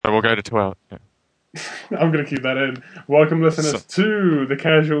we'll go to 2 hours. Yeah. I'm going to keep that in. Welcome, listeners, So, to the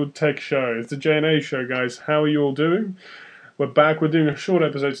Casual Tech Show. It's the J&A show, guys. How are you all doing? We're back. We're doing a short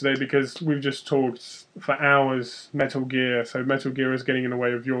episode today because we've just talked for hours Metal Gear, so Metal Gear is getting in the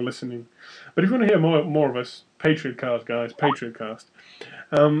way of your listening. But if you want to hear more of us, Patriot Cast, guys, Patriot Cast.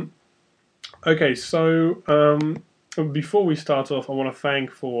 Okay, so before we start off, I want to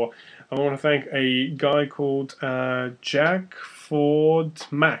thank a guy called Jack Ford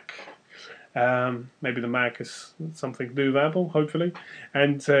Mac. Maybe the Mac is something to do with Apple, hopefully.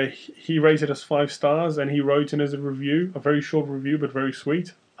 And he rated us 5 stars, and he wrote in as a review, a very short review, but very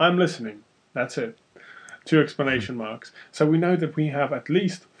sweet. I'm listening. That's it. 2 exclamation marks. So we know that we have at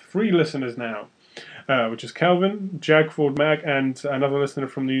least 3 listeners now, which is Calvin, Jack Ford Mac, and another listener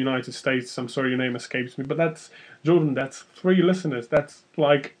from the United States. I'm sorry your name escapes me, but that's, Jordan, that's 3 listeners. That's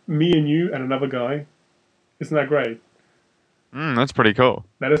like me and you and another guy. Isn't that great? that's pretty cool.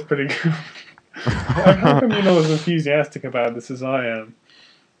 That is pretty good. How come you're not as enthusiastic about this as I am?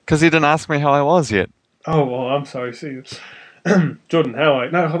 Because he didn't ask me how I was yet. Oh, well, I'm sorry. See, Jordan, how are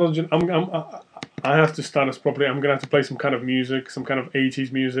you? No, hold on. I have to start us properly. I'm going to have to play some kind of music, some kind of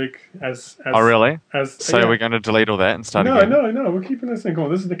 80s music. Oh, really? So Yeah. we're going to delete all that and start No, again? no. We're keeping this thing going.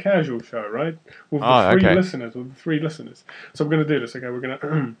 This is the casual show, right? With Oh, the 3 okay. listeners. With the 3 listeners. So we're going to do this. Okay, we're going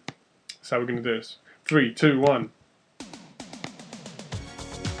to. So we're going to do this. 3, 2, 1.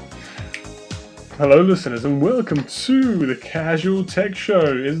 Hello, listeners, and welcome to the Casual Tech Show.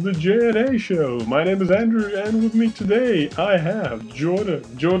 It's the J&A show. My name is Andrew, and with me today I have Jordan.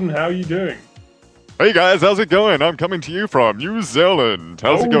 Jordan, how are you doing? Hey guys, how's it going? I'm coming to you from New Zealand.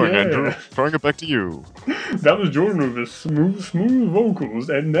 How's it going, yeah. Andrew? Throwing it back to you. That was Jordan with his smooth vocals,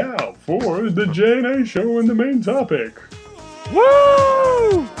 and now for the J&A show and the main topic.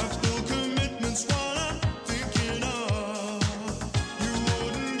 Woo!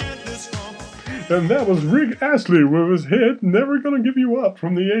 And that was Rick Astley with his hit "Never Gonna Give You Up"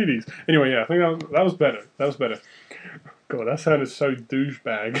 from the 80s. Anyway, yeah, I think that was better. That was better. God, that sounded so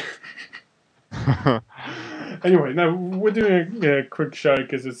douchebag. Anyway, now we're doing a quick show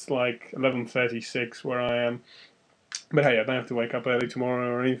because it's like 11:36 where I am. But hey, I don't have to wake up early tomorrow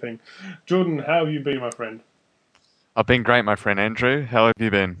or anything. Jordan, how have you been, my friend? I've been great, my friend Andrew. How have you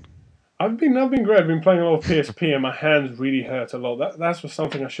been? I've been great. I've been playing a lot of PSP and my hands really hurt a lot. That's was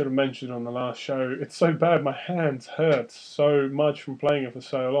something I should have mentioned on the last show. It's so bad. My hands hurt so much from playing it for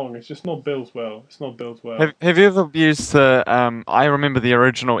so long. It's just not built well. It's not built well. Have you ever used the, I remember the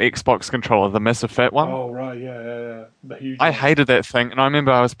original Xbox controller, the massive fat one? Oh, right, yeah. The huge I one. hated that thing, and I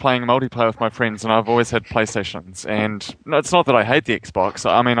remember I was playing multiplayer with my friends, and I've always had PlayStations. And no, it's not that I hate the Xbox.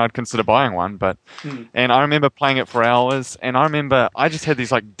 I mean, I'd consider buying one, but and I remember playing it for hours, and I remember I just had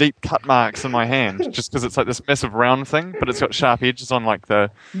these like deep cut marks in my hand, just because it's like this massive round thing, but it's got sharp edges on like the,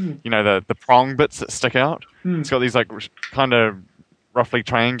 the prong bits that stick out. It's got these like kind of roughly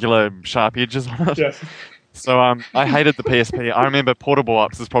triangular sharp edges on it. Yes. So I hated the PSP. I remember Portable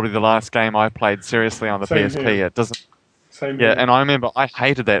Ops is probably the last game I played seriously on the Same PSP. here. It doesn't. Same Yeah, here. and I remember I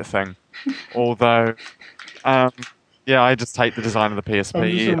hated that thing. Although, I just hate the design of the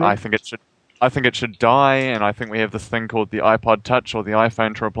PSP. I think it should die, and I think we have this thing called the iPod Touch or the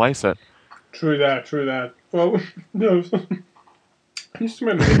iPhone to replace it. True that. Well, no. I just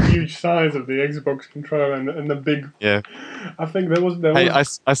remember the huge size of the Xbox controller and the big. Yeah. I think there was. Hey,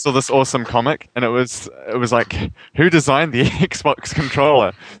 I saw this awesome comic, and it was like, who designed the Xbox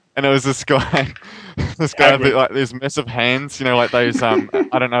controller? And it was this guy with like these massive hands, like those. I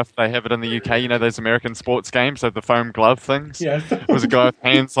don't know if they have it in the UK. Those American sports games, so the foam glove things. Yes. It was a guy with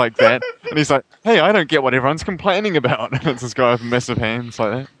hands like that, and he's like, "Hey, I don't get what everyone's complaining about." And it's this guy with massive hands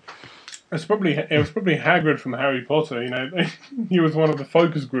like that. It was probably Hagrid from Harry Potter. He was one of the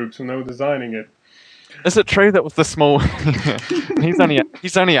focus groups when they were designing it. Is it true that with the small, he's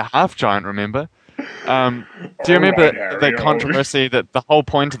only a half giant? Remember? Do you remember the controversy that the whole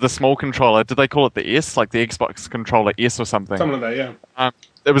point of the small controller? Did they call it the S, like the Xbox controller S or something? Something like that, yeah.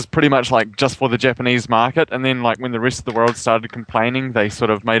 It was pretty much like just for the Japanese market, and then like when the rest of the world started complaining, they sort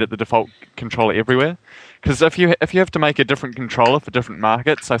of made it the default controller everywhere. Because if you have to make a different controller for different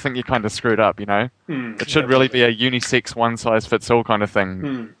markets, I think you're kind of screwed up. It should really be a unisex, one size fits all kind of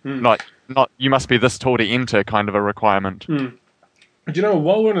thing. Not you must be this tall to enter kind of a requirement. But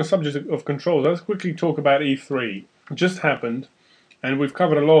while we're on the subject of controls, let's quickly talk about E3. It just happened, and we've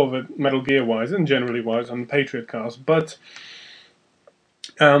covered a lot of it Metal Gear wise and generally wise on the Patriot Cast, but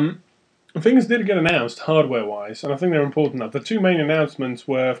things did get announced hardware wise, and I think they're important enough. The 2 main announcements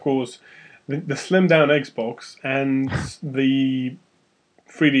were, of course, the slimmed down Xbox and the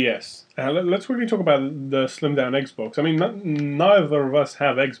 3DS. Let's quickly talk about the slim down Xbox. I mean, neither of us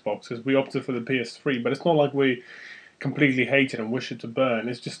have Xboxes. We opted for the PS3, but it's not like we completely hate it and wish it to burn.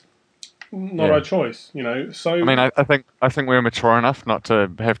 It's just not Yeah. our choice, you know. So I mean, I think we're mature enough not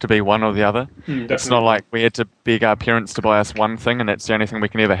to have to be one or the other. It's not definitely. like we had to beg our parents to buy us one thing, and that's the only thing we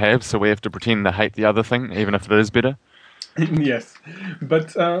can ever have. So we have to pretend to hate the other thing, even if it is better. Yes,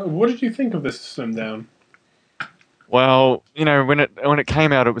 but what did you think of this slim down? Well, when it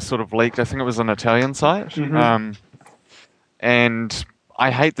came out, it was sort of leaked. I think it was an Italian site, Hmm. and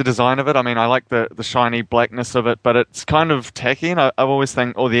I hate the design of it. I mean, I like the shiny blackness of it, but it's kind of tacky. And I've always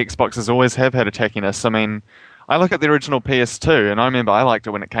think, all the Xboxes always have had a tackiness. I mean, I look at the original PS2, and I remember I liked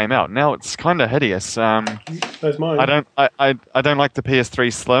it when it came out. Now it's kind of hideous. There's I mine. don't, I don't like the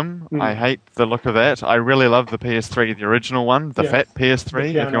PS3 Slim. I Mm. hate the look of that. I really love the PS3, the original one, the Yes, fat the PS3,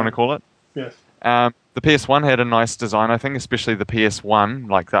 if you want to piano. call it. Yes. The PS1 had a nice design, I think, especially the PS1,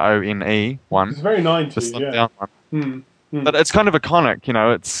 like the ONE one, It's very the 90s, slim yeah. down one. Mm. But it's kind of iconic,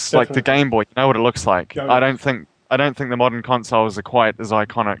 It's like the Definitely. Game Boy. You know what it looks like. Oh, I yes. don't think I don't think the modern consoles are quite as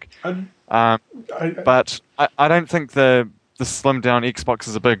iconic. I, Um, I, but I don't think the slim down Xbox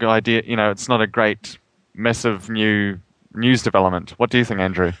is a big idea. It's not a great, massive new news development. What do you think,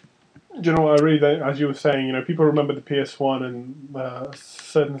 Andrew? Do you know what I really don't, as you were saying, people remember the PS1 and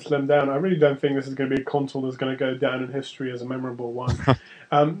certain slim down. I really don't think this is going to be a console that's going to go down in history as a memorable one.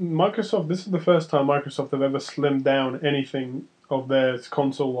 Microsoft, this is the first time Microsoft have ever slimmed down anything of theirs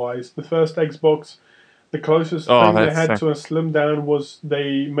console wise. The first Xbox, the closest Oh, thing they that's had to a slim down was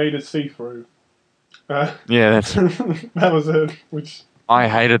they made it see through. Uh, yeah. That's that was it. Which I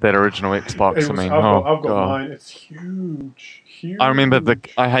hated that original Xbox. it I was. mean, I've got god. mine. It's huge, huge. I remember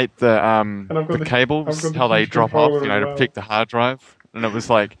I hate And I've got the I've got cables, the how they huge drop off, controller as to well. protect the hard drive, and it was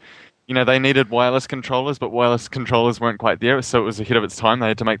like, they needed wireless controllers, but wireless controllers weren't quite there, so it was ahead of its time. They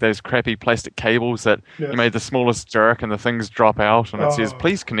had to make those crappy plastic cables that you Yes. made the smallest jerk and the things drop out, and it says, Oh,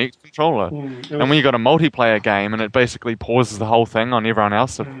 "Please connect controller." it And when you got a multiplayer game, and it basically pauses the whole thing on everyone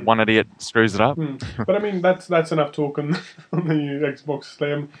else if one idiot screws it up. But I mean, that's enough talk on, on the Xbox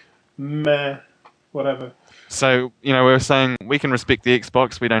Slim. Meh, whatever. So, we were saying we can respect the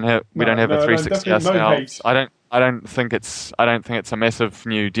Xbox. We don't have No, a no, 360 definitely no hate. ourselves. I don't think it's a massive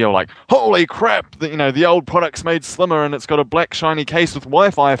new deal. Like, holy crap! The old product's made slimmer and it's got a black shiny case with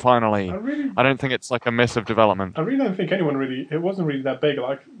Wi-Fi finally. I don't think it's like a massive development. I really don't think anyone really. It wasn't really that big.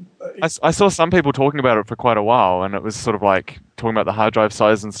 Like, I saw some people talking about it for quite a while, and it was sort of like talking about the hard drive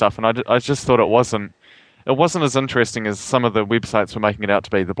size and stuff. And I just thought it wasn't as interesting as some of the websites were making it out to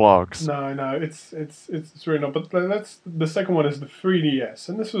be, the blogs. no, it's really not. But let's. The second one is the 3DS,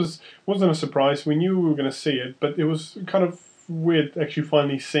 and this wasn't a surprise. We knew we were going to see it, but it was kind of weird actually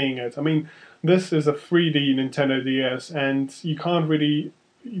finally seeing it. I mean, this is a 3D Nintendo DS, and you can't really.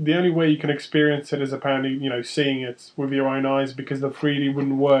 The only way you can experience it is apparently seeing it with your own eyes because the 3D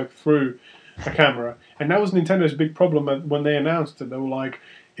wouldn't work through a camera, and that was Nintendo's big problem when they announced it. They were like,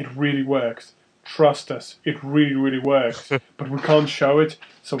 "It really works. Trust us, it really, really works, but we can't show it.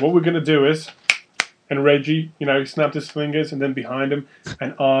 So what we're going to do is," and Reggie, snapped his fingers, and then behind him,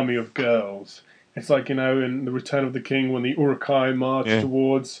 an army of girls. It's like, in The Return of the King when the Urukai march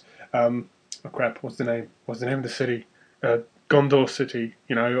towards, oh crap, what's the name? What's the name of the city? Gondor City,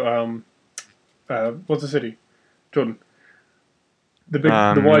 what's the city? Jordan. The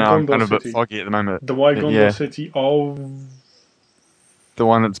White No, I'm Gondor kind of a bit City. foggy at the moment. The White Gondor Yeah, City of the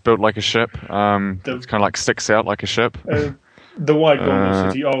one that's built like a ship. It's the kind of like sticks out like a ship. the White Gondor Uh,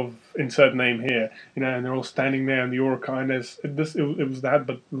 City of insert name here, and they're all standing there, and the Urukai, and it was that,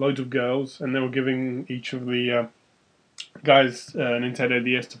 but loads of girls, and they were giving each of the guys Nintendo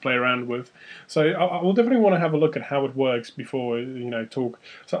DS to play around with. So I will definitely want to have a look at how it works before talk.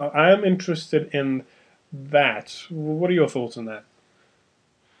 So I am interested in that. What are your thoughts on that?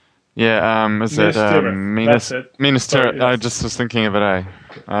 Yeah, is it Minas Tirith. That's it. Minas Sorry, Tirith? I yes. just was thinking of it,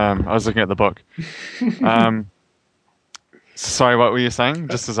 I was looking at the book. Sorry, what were you saying?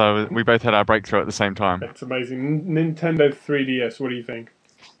 Just as we both had our breakthrough at the same time. That's amazing. Nintendo 3DS. What do you think?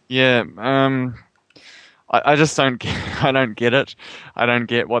 Yeah, I just don't get, I don't get it. I don't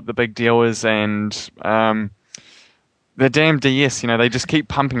get what the big deal is, and the damn DS, they just keep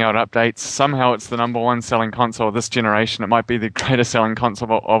pumping out updates. Somehow it's the number one selling console of this generation. It might be the greatest selling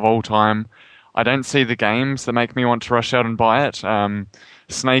console of all time. I don't see the games that make me want to rush out and buy it.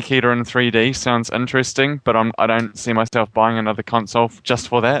 Snake Eater in 3D sounds interesting, but I don't see myself buying another console just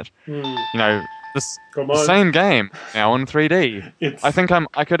for that. This Come the on. same game now in 3D. It's I think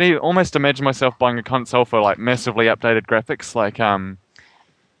I could almost imagine myself buying a console for like massively updated graphics, like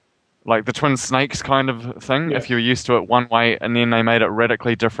like the Twin Snakes kind of thing. Yes. If you're used to it one way and then they made it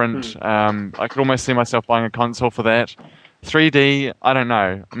radically different, I could almost see myself buying a console for that. 3D, I don't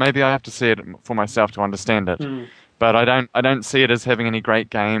know. Maybe I have to see it for myself to understand it. Mm. But I don't see it as having any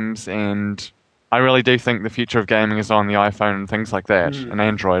great games, and I really do think the future of gaming is on the iPhone and things like that, and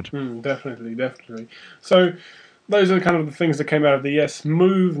Android. Definitely, definitely. So those are kind of the things that came out of the S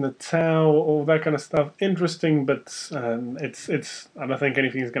Move, Natal, all that kind of stuff. Interesting, but it's. I don't think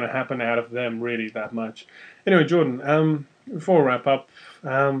anything's going to happen out of them really that much. Anyway, Jordan. Before we wrap up,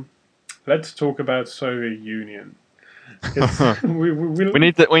 let's talk about Soviet Union. We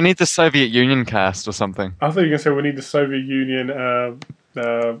need the Soviet Union cast or something. I thought you were going to say we need the Soviet Union.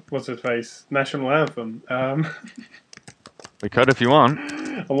 What's its face? National anthem. We could if you want.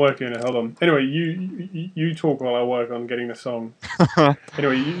 I'm working on it. Hold on. Anyway, you talk while I work on getting the song.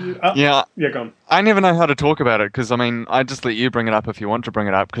 Anyway, Yeah, go on. I never know how to talk about it because, I mean, I just let you bring it up if you want to bring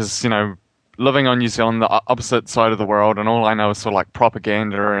it up because, living on New Zealand, the opposite side of the world, and all I know is sort of like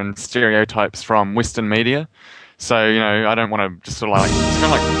propaganda and stereotypes from Western media. So, I don't want to just sort of like, it's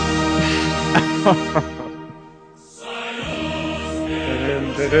kind of like,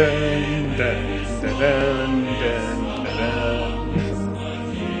 Dun, dun, dun, dun, dun,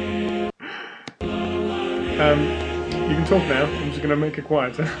 dun, you can talk now. I'm just going to make it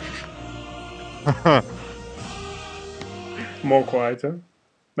quieter. More quieter.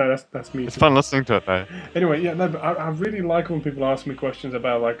 No, that's me. it's fun listening to it though. Anyway, yeah, no, but I really like when people ask me questions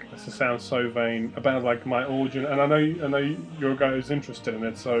about like this sounds so vain about like my origin, and I know you're a guy who's interested in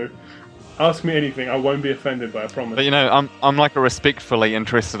it, so ask me anything. I won't be offended by it, I promise. But I'm like a respectfully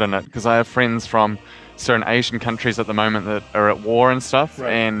interested in it because I have friends from certain Asian countries at the moment that are at war and stuff,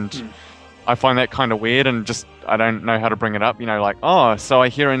 Right. and I find that kind of weird and just I don't know how to bring it up. Like, oh, so I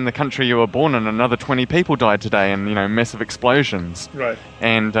hear in the country you were born in, another 20 people died today, and massive explosions. Right.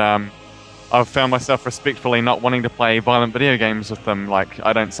 And I've found myself respectfully not wanting to play violent video games with them. Like,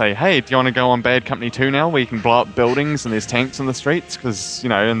 I don't say, hey, do you want to go on Bad Company 2 now, where you can blow up buildings and there's tanks in the streets? Because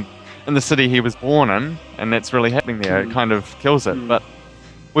in the city he was born in, and that's really happening there. It kind of kills it. But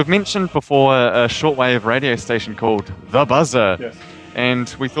we've mentioned before a shortwave radio station called The Buzzer. Yes.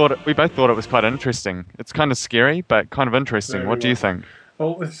 And we both thought it was quite interesting. It's kind of scary, but kind of interesting. Very What do you well. think?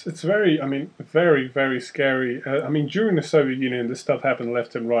 Well, it's very, very, very scary. During the Soviet Union, this stuff happened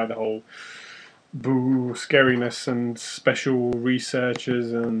left and right. The whole boo, scariness, and special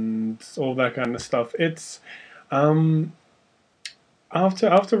researchers and all that kind of stuff. It's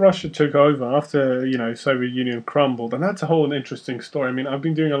after Russia took over, after Soviet Union crumbled, and that's a whole interesting story. I've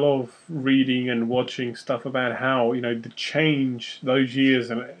been doing a lot of reading and watching stuff about how the change those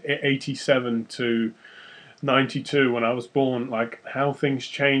years in '87 to '92 when I was born, like how things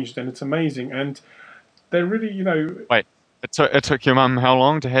changed, and it's amazing. And they're really, Wait, it took your mum how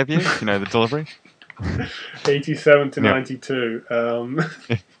long to have you? The delivery? 87 to Yeah. 92.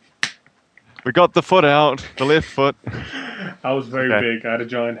 We got the foot out, the left foot. I was very Okay. big. I had a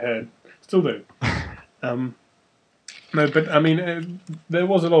giant head. Still do. No, but there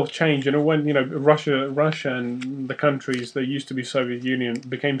was a lot of change. When Russia and the countries that used to be Soviet Union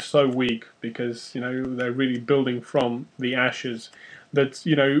became so weak because they're really building from the ashes. That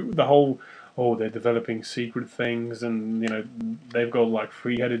the whole they're developing secret things and they've got like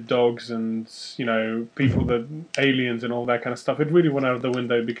three-headed dogs and people that aliens and all that kind of stuff. It really went out of the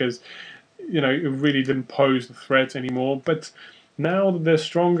window because it really didn't pose the threat anymore. But now that they're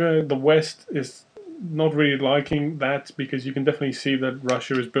stronger, the West is not really liking that because you can definitely see that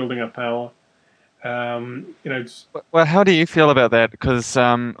Russia is building up power. It's Well, how do you feel about that? Because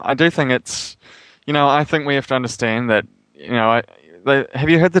I do think it's, I think we have to understand that, have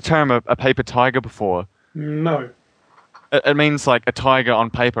you heard the term a paper tiger before? no, It means like a tiger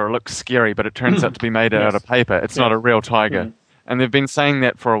on paper. It looks scary, but it turns out to be made out of paper. It's not a real tiger. And they've been saying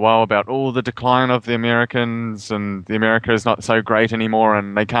that for a while about, the decline of the Americans and the America is not so great anymore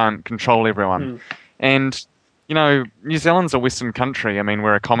and they can't control everyone. And, New Zealand's a Western country.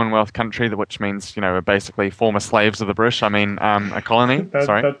 We're a Commonwealth country, which means, we're basically former slaves of the British. A colony.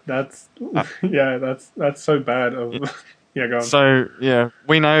 Sorry. that's that's so bad. Yeah, go on. So, yeah,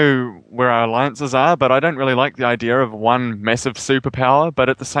 we know where our alliances are, but I don't really like the idea of one massive superpower. But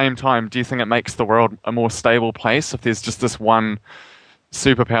at the same time, do you think it makes the world a more stable place if there's just this one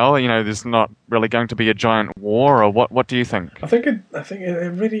superpower? There's not really going to be a giant war, or what do you think? I think it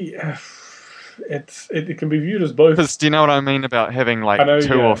really it can be viewed as both. Because do you know what I mean about having like I know,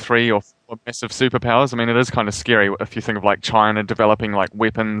 two yeah. or three or four massive superpowers? It is kind of scary if you think of like China developing like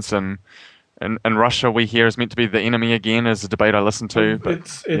weapons and Russia we hear is meant to be the enemy again, is a debate I listen to.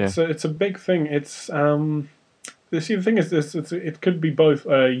 But It's a big thing. It's See, the thing is, it could be both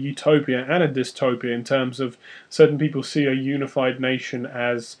a utopia and a dystopia in terms of certain people see a unified nation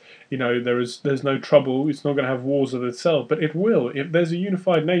as, there's no trouble, it's not going to have wars of itself, but it will. If there's a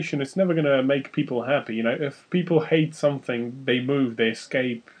unified nation, it's never going to make people happy. If people hate something, they move, they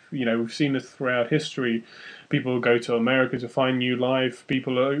escape. We've seen it throughout history. People go to America to find new life.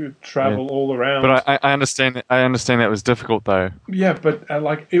 People Yeah. travel all around. But I understand. I understand that was difficult, though. Yeah, but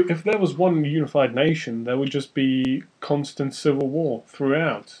like if there was one unified nation, there would just be constant civil war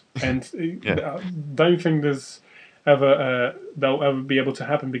throughout, and Yeah. don't think they'll ever be able to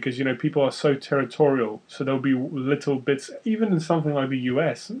happen because people are so territorial. So there'll be little bits, even in something like the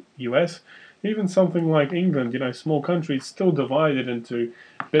US, even something like England. Small country, it's still divided into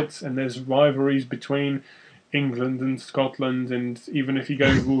bits, and there's rivalries between England and Scotland, and even if you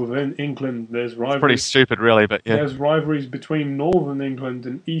go within England, there's It's pretty rivalries. stupid, really. But yeah, There's rivalries between Northern England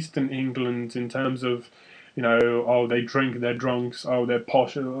and Eastern England in terms of, oh, they drink, they're drunks, oh, they're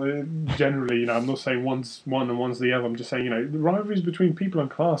posh. Generally, I'm not saying one's one and one's the other. I'm just saying, the rivalries between people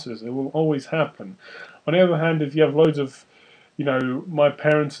and classes, it will always happen. On the other hand, if you have loads of, my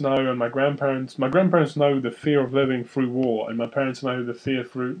parents know and my grandparents know the fear of living through war, and my parents know the fear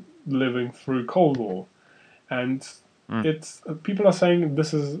through living through Cold War. And mm, it's people are saying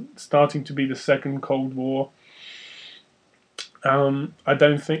this is starting to be the second Cold War. I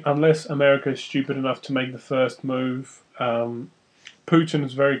don't think, unless America is stupid enough to make the first move. Putin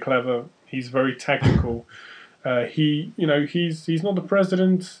is very clever. He's very tactical. He's not the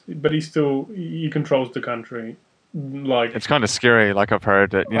president, but he controls the country. Like it's kind of scary. Like I've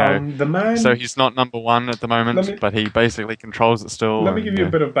heard it. the So man. he's not number one at the Let moment, me but he basically controls it still. let me And give you a yeah,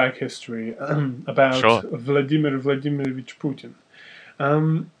 bit of back history about sure. Vladimir Vladimirovich Putin.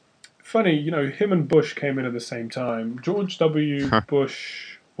 Um, Funny, him and Bush came in at the same time. George W.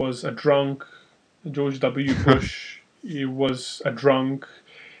 Bush was a drunk. George W. Bush, he was a drunk.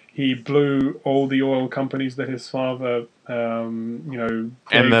 He blew all the oil companies that his father,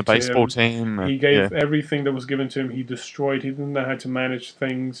 And the gave to baseball him. team. He Yeah, gave everything that was given to him. He destroyed. He didn't know how to manage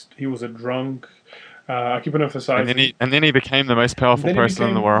things. He was a drunk. I keep on and then emphasizing. he became the most powerful Then he person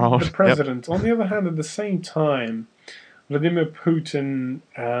in the became the world. Yep. president. On the other hand, at the same time, Vladimir Putin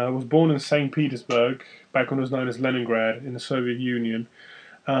was born in St. Petersburg, back when it was known as Leningrad, in the Soviet Union.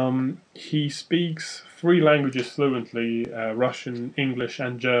 He speaks three languages fluently: Russian, English,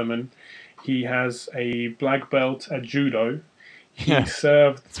 and German. He has a black belt at judo. He Yeah,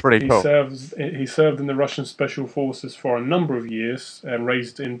 served. it's pretty cool. He served in the Russian special forces for a number of years and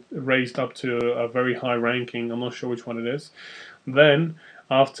raised up to a very high ranking. I'm not sure which one it is. Then,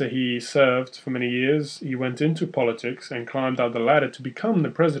 after he served for many years, he went into politics and climbed out the ladder to become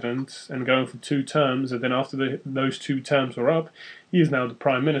the president and going for 2 terms. And then, after those 2 terms were up, he is now the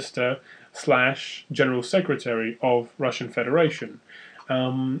prime minister slash general secretary of Russian Federation.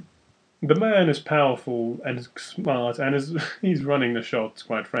 Um, the man is powerful and is smart and he's running the shots,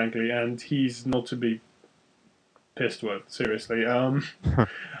 quite frankly, and he's not to be pissed with, seriously.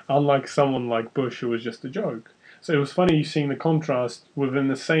 Unlike someone like Bush, who was just a joke. So it was funny seeing the contrast within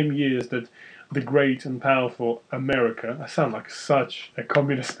the same years that the great and powerful America, I sound like such a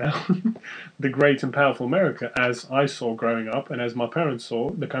communist now, the great and powerful America, as I saw growing up and as my parents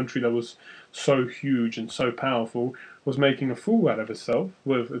saw, the country that was so huge and so powerful, was making a fool out of itself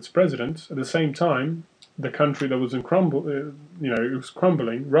with its president. At the same time, the country that was it was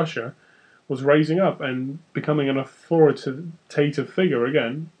crumbling, Russia, was raising up and becoming an authoritative figure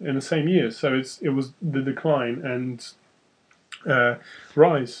again in the same years. So it was the decline and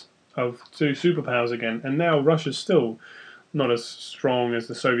rise of two superpowers again, and now Russia's still not as strong as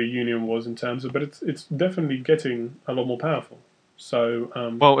the Soviet Union was in terms of, but it's definitely getting a lot more powerful. So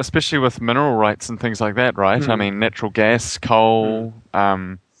Well, especially with mineral rights and things like that, right? I hmm, mean, natural gas, coal,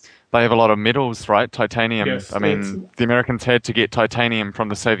 they have a lot of metals, right? Titanium. yes, I it's mean, the Americans had to get titanium from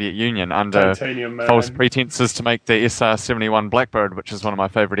the Soviet Union under titanium, false man. pretenses to make the SR-71 Blackbird, which is one of my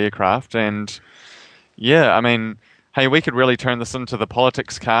favorite aircraft. And yeah, I mean, hey, we could really turn this into the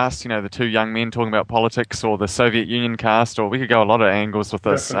politics cast, the two young men talking about politics, or the Soviet Union cast, or we could go a lot of angles with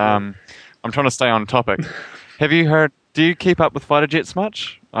this. Definitely. I'm trying to stay on topic. Have you heard, do you keep up with fighter jets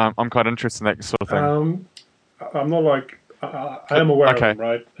much? I'm quite interested in that sort of thing. Um, I'm not like I am aware of Okay. them,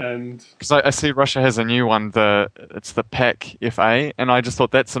 right? And Because I see Russia has a new one, it's the PAK FA, and I just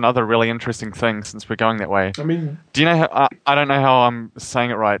thought that's another really interesting thing since we're going that way. I mean, Do you know how, I don't know how I'm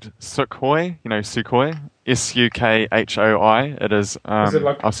saying it right. Sukhoi, Sukhoi, Sukhoi. It is, is it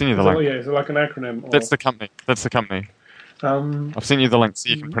like I'll send you the is it like, link. yeah, is it like an acronym That's or the company. That's the company. um? I've sent you the link so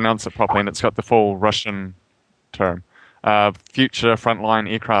you can pronounce it properly, and it's got the full Russian term. Future Frontline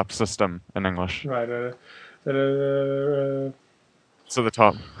Aircraft System in English. Right. To the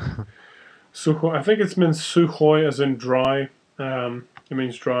top. Sukhoi. I think it means Sukhoi as in dry. It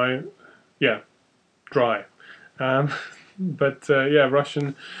means dry. Yeah, dry. Um, but yeah,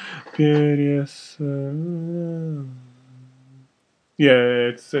 Russian. Perez, yeah,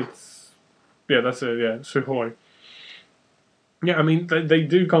 it's yeah, that's it. Yeah, Sukhoi. Yeah, I mean they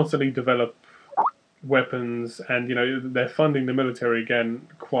do constantly develop weapons, and they're funding the military again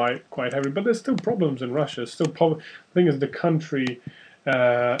quite heavily. But there's still problems in Russia. Still, the thing is, the country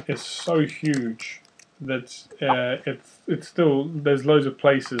is so huge that it's still there's loads of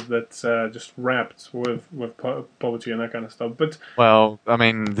places that's just wrapped with poverty and that kind of stuff. But Well, I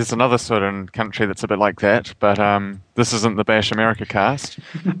mean, there's another certain country that's a bit like that, but this isn't the Bash America cast.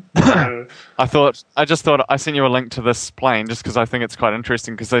 uh, I just thought I sent you a link to this plane just because I think it's quite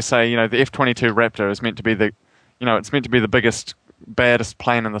interesting because they say, the F-22 Raptor is meant to be it's meant to be the biggest, baddest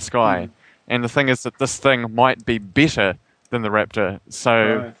plane in the sky. And the thing is that this thing might be better than the Raptor.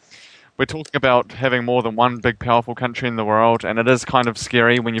 So right. we're talking about having more than one big, powerful country in the world, and it is kind of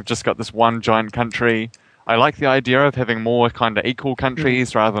scary when you've just got this one giant country. I like the idea of having more kind of equal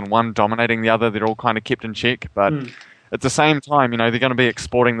countries rather than one dominating the other. They're all kind of kept in check, but at the same time, they're going to be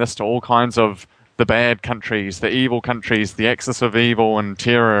exporting this to all kinds of the bad countries, the evil countries, the axis of evil and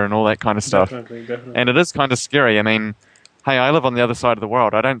terror and all that kind of stuff. Definitely. And it is kind of scary. I mean, hey, I live on the other side of the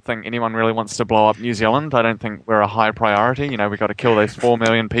world. I don't think anyone really wants to blow up New Zealand. I don't think we're a high priority. We've got to kill those 4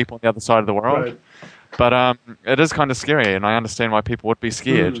 million people on the other side of the world. Right. But it is kind of scary, and I understand why people would be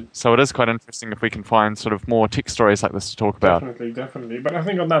scared. So it is quite interesting if we can find sort of more tech stories like this to talk about. Definitely. But I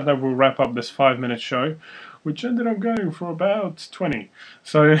think on that note, we'll wrap up this 5-minute show, which ended up going for about 20.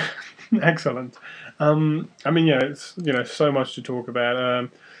 So, excellent. I mean, yeah, it's so much to talk about.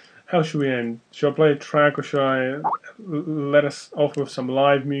 How should we end? Should I play a track, or should I let us off with some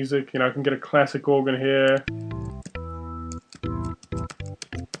live music? I can get a classic organ here.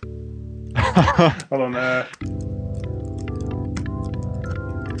 Hold on.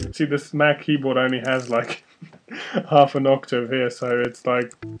 See, this Mac keyboard only has like half an octave here, so it's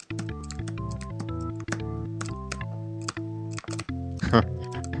like.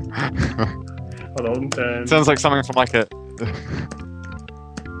 Hold on. And Sounds like something from like a.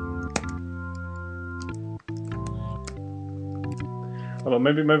 Hold on,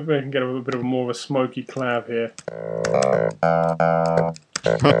 maybe I can get a bit of more of a smoky clav here.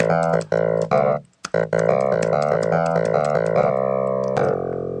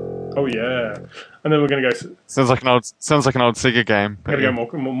 Oh yeah, and then we're gonna go. Sounds like an old Sega game. Gotta go more.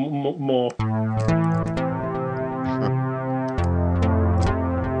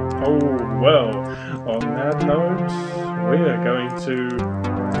 Oh well. On that note, we are going to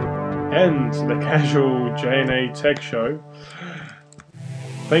end the casual J&A Tech Show.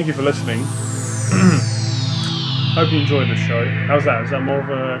 Thank you for listening. Hope you enjoyed the show. How's that? Is that more of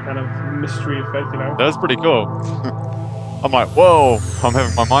a kind of mystery effect, That was pretty cool. I'm like, whoa, I'm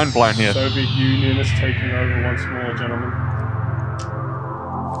having my mind blown here. Soviet Union is taking over once more, gentlemen.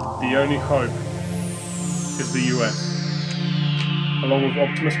 The only hope is the US, along with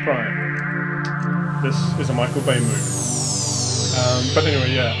Optimus Prime. This is a Michael Bay movie. But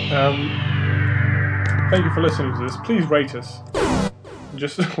anyway, yeah. Thank you for listening to this. Please rate us.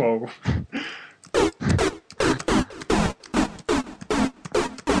 Just, well...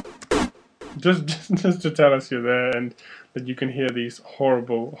 Just to tell us you're there and that you can hear these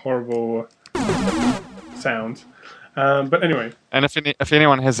horrible sounds. But anyway. And if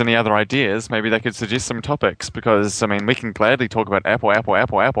anyone has any other ideas, maybe they could suggest some topics, because, I mean, we can gladly talk about Apple.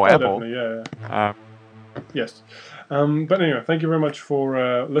 Definitely, yeah. Yes. But anyway, thank you very much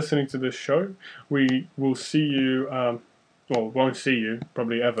for listening to this show. We will see you... well, won't see you,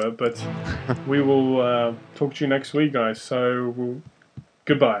 probably ever, but we will talk to you next week, guys. So,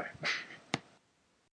 goodbye.